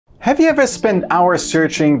Have you ever spent hours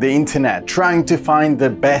searching the internet trying to find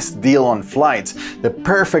the best deal on flights, the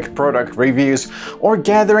perfect product reviews, or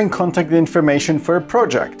gathering contact information for a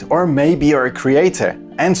project? Or maybe you're a creator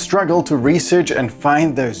and struggle to research and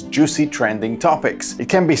find those juicy trending topics. It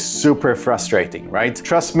can be super frustrating, right?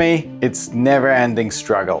 Trust me, it's never-ending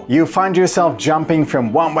struggle. You find yourself jumping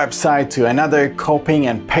from one website to another, copying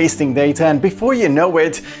and pasting data, and before you know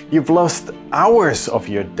it, you've lost hours of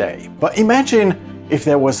your day. But imagine if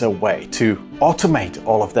there was a way to automate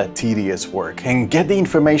all of that tedious work and get the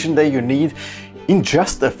information that you need in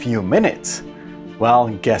just a few minutes. Well,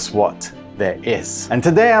 guess what? There is. And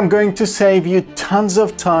today I'm going to save you tons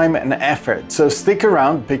of time and effort. So stick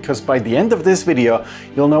around, because by the end of this video,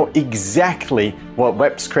 you'll know exactly what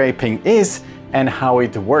web scraping is and how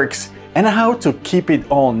it works and how to keep it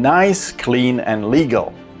all nice, clean and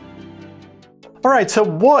legal. Alright, so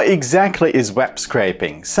what exactly is web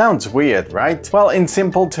scraping? Sounds weird, right? Well, in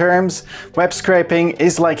simple terms, web scraping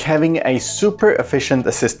is like having a super efficient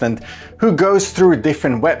assistant who goes through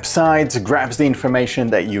different websites, grabs the information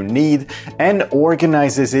that you need, and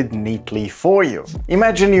organizes it neatly for you.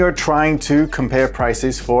 Imagine you're trying to compare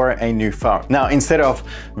prices for a new phone. Now, instead of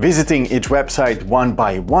visiting each website one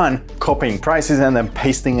by one, copying prices and then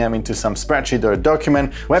pasting them into some spreadsheet or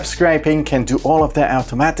document, web scraping can do all of that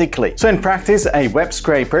automatically. So in practice, a web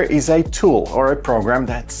scraper is a tool or a program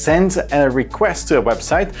that sends a request to a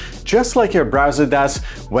website just like your browser does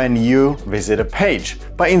when you visit a page.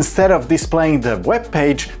 But instead of displaying the web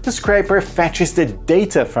page, the scraper fetches the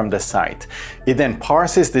data from the site. It then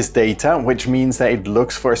parses this data, which means that it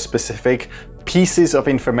looks for specific pieces of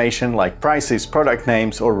information like prices, product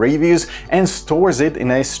names or reviews, and stores it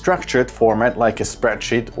in a structured format like a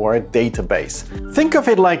spreadsheet or a database. Think of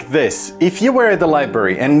it like this: if you were at the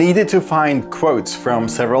library and needed to find quotes from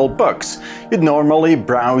several books, you'd normally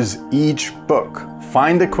browse each book,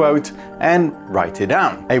 find the quote and write it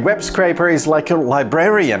down. A web scraper is like a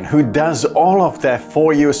librarian who does all of that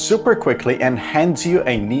for you super quickly and hands you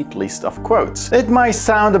a neat list of quotes. It might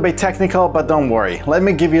sound a bit technical, but don't worry. Let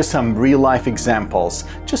me give you some real-life examples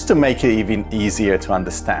just to make it even easier to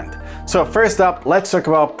understand. So first up, let's talk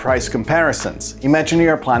about price comparisons. Imagine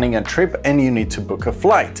you're planning a trip and you need to book a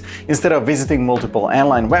flight. Instead of visiting multiple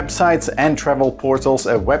airline websites and travel portals,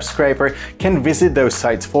 a web scraper can visit those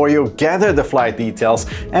sites for you, gather the flight details,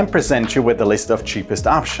 and present you with a list of cheapest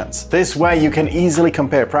options. This way you can easily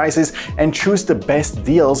compare prices and choose the best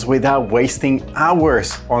deals without wasting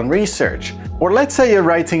hours on research. Or let's say you're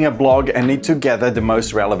writing a blog and need to gather the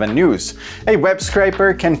most relevant news. A web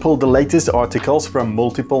scraper can pull the latest articles from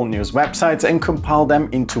multiple news websites and compile them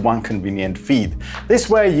into one convenient feed.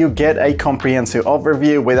 This way you get a comprehensive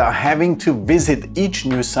overview without having to visit each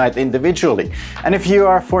news site individually. And if you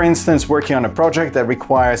are, for instance, working on a project that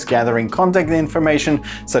requires gathering contact information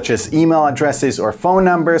such as email addresses or phone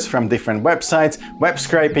numbers from different websites, web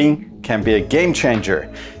scraping can be a game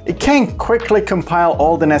changer. It can quickly compile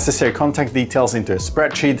all the necessary contact details into a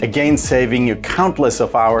spreadsheet, again saving you countless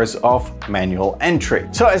of hours of manual entry.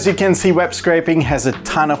 So as you can see, web scraping has a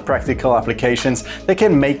ton of practical applications that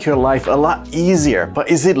can make your life a lot easier. But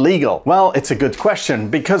is it legal? Well, it's a good question,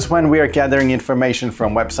 because when we are gathering information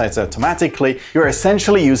from websites automatically, you're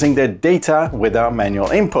essentially using their data without manual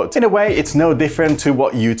input. In a way, it's no different to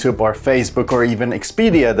what YouTube or Facebook or even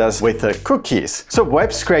Expedia does with the cookies. So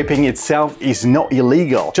web scraping itself is not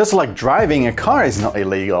illegal, just like driving a car is not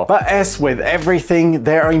illegal. But as with everything,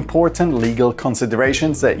 there are important legal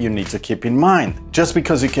considerations that you need to keep in mind. Just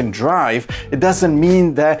because you can drive, it doesn't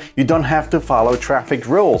mean that you don't have to follow traffic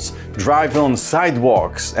rules, drive on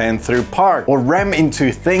sidewalks and through parks, or ram into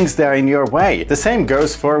things that are in your way. The same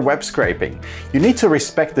goes for web scraping. You need to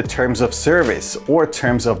respect the terms of service or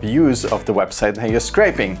terms of use of the website that you're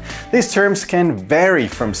scraping. These terms can vary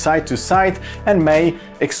from site to site and may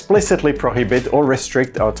explicitly prohibit or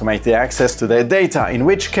restrict automated access to their data, in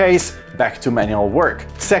which case, back to manual work.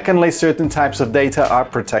 Secondly, certain types of data are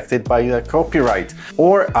protected by the copyright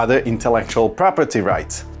or other intellectual property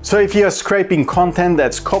rights. So if you're scraping content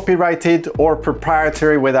that's copyrighted or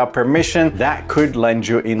proprietary without permission, that could land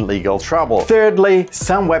you in legal trouble. Thirdly,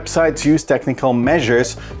 some websites use technical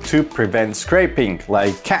measures to prevent scraping,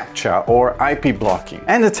 like CAPTCHA or IP blocking.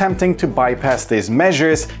 And attempting to bypass these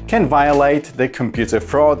measures can violate the Computer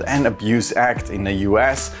Fraud and Abuse Act in the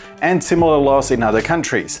US and similar laws in other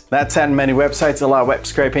countries. That said, many websites allow web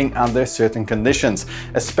scraping under certain conditions,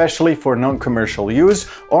 especially for non-commercial use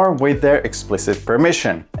or with their explicit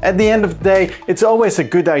permission. At the end of the day, it's always a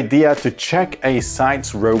good idea to check a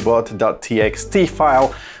site's robot.txt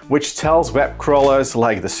file which tells web crawlers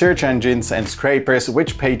like the search engines and scrapers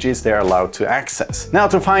which pages they're allowed to access. Now,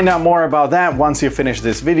 to find out more about that, once you finish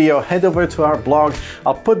this video, head over to our blog.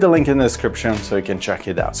 I'll put the link in the description so you can check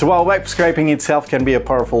it out. So while web scraping itself can be a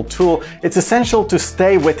powerful tool, it's essential to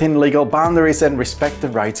stay within legal boundaries and respect the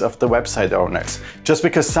rights of the website owners. Just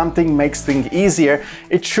because something makes things easier,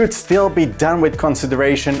 it should still be done with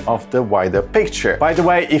consideration of the wider picture. By the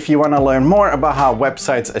way, if you want to learn more about how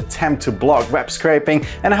websites attempt to block web scraping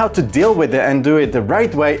and how to deal with it and do it the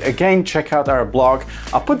right way, again, check out our blog.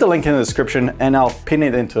 I'll put the link in the description and I'll pin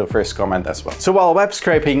it into the first comment as well. So while web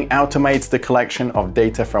scraping automates the collection of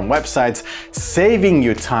data from websites, saving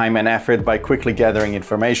you time and effort by quickly gathering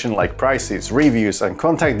information like prices, reviews, and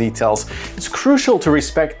contact details, it's crucial to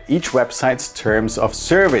respect each website's terms of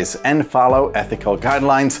service and follow ethical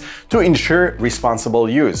guidelines to ensure responsible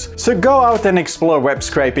use. So go out and explore web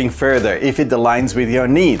scraping further if it aligns with your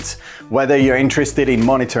needs. Whether you're interested in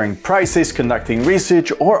monitoring prices, conducting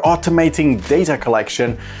research, or automating data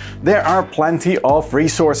collection, there are plenty of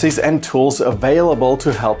resources and tools available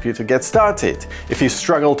to help you to get started. If you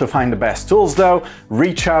struggle to find the best tools though,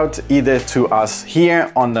 reach out either to us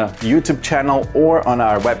here on the YouTube channel or on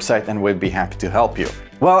our website and we'll be happy to help you.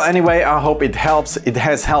 Well, anyway, I hope it helps. It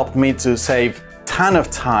has helped me to save a ton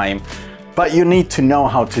of time, but you need to know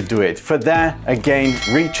how to do it. For that, again,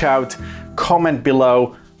 reach out, comment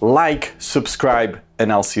below, like, subscribe,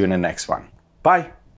 and I'll see you in the next one. Bye.